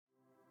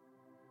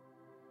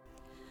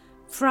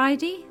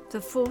Friday, the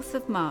 4th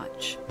of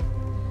March.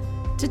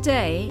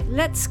 Today,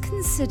 let's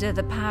consider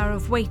the power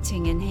of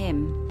waiting in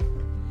Him.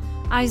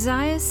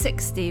 Isaiah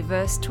 60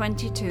 verse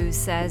 22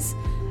 says,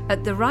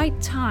 "At the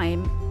right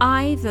time,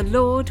 I, the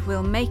Lord,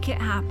 will make it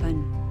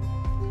happen."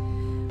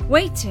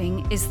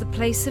 Waiting is the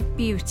place of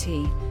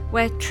beauty,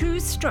 where true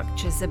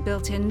structures are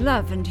built in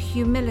love and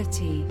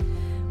humility,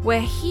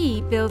 where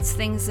He builds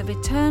things of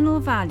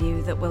eternal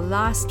value that will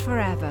last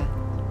forever.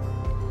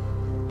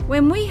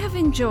 When we have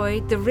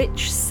enjoyed the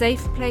rich,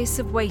 safe place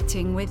of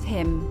waiting with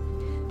Him,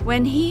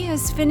 when He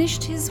has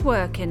finished His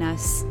work in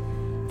us,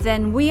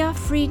 then we are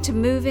free to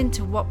move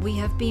into what we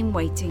have been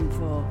waiting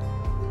for.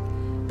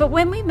 But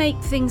when we make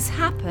things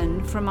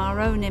happen from our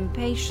own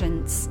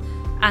impatience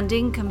and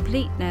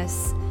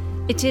incompleteness,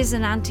 it is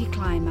an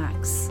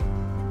anticlimax.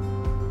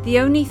 The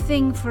only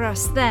thing for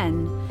us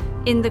then,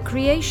 in the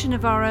creation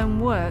of our own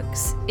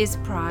works, is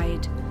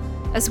pride,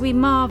 as we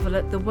marvel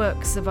at the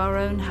works of our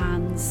own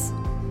hands.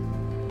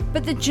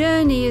 But the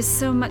journey is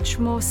so much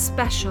more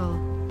special,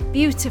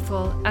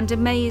 beautiful, and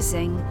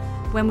amazing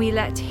when we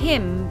let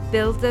Him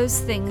build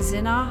those things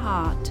in our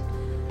heart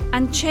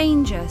and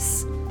change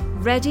us,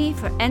 ready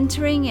for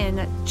entering in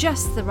at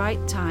just the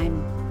right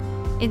time,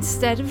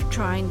 instead of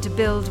trying to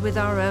build with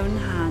our own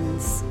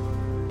hands.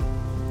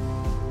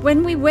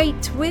 When we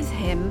wait with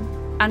Him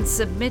and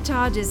submit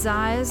our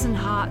desires and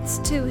hearts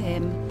to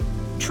Him,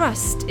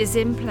 trust is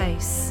in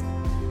place,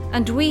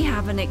 and we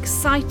have an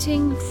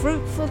exciting,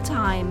 fruitful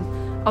time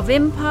of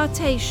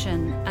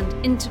impartation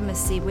and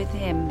intimacy with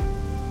Him.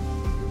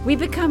 We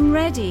become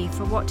ready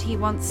for what He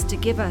wants to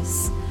give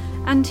us,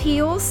 and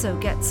He also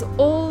gets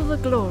all the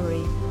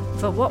glory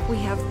for what we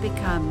have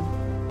become.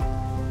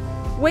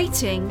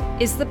 Waiting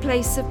is the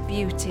place of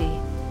beauty,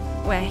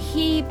 where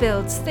He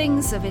builds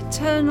things of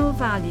eternal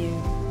value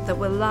that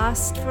will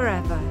last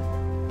forever.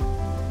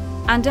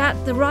 And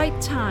at the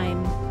right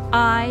time,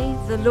 I,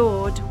 the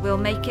Lord, will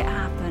make it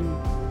happen.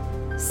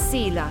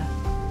 Selah.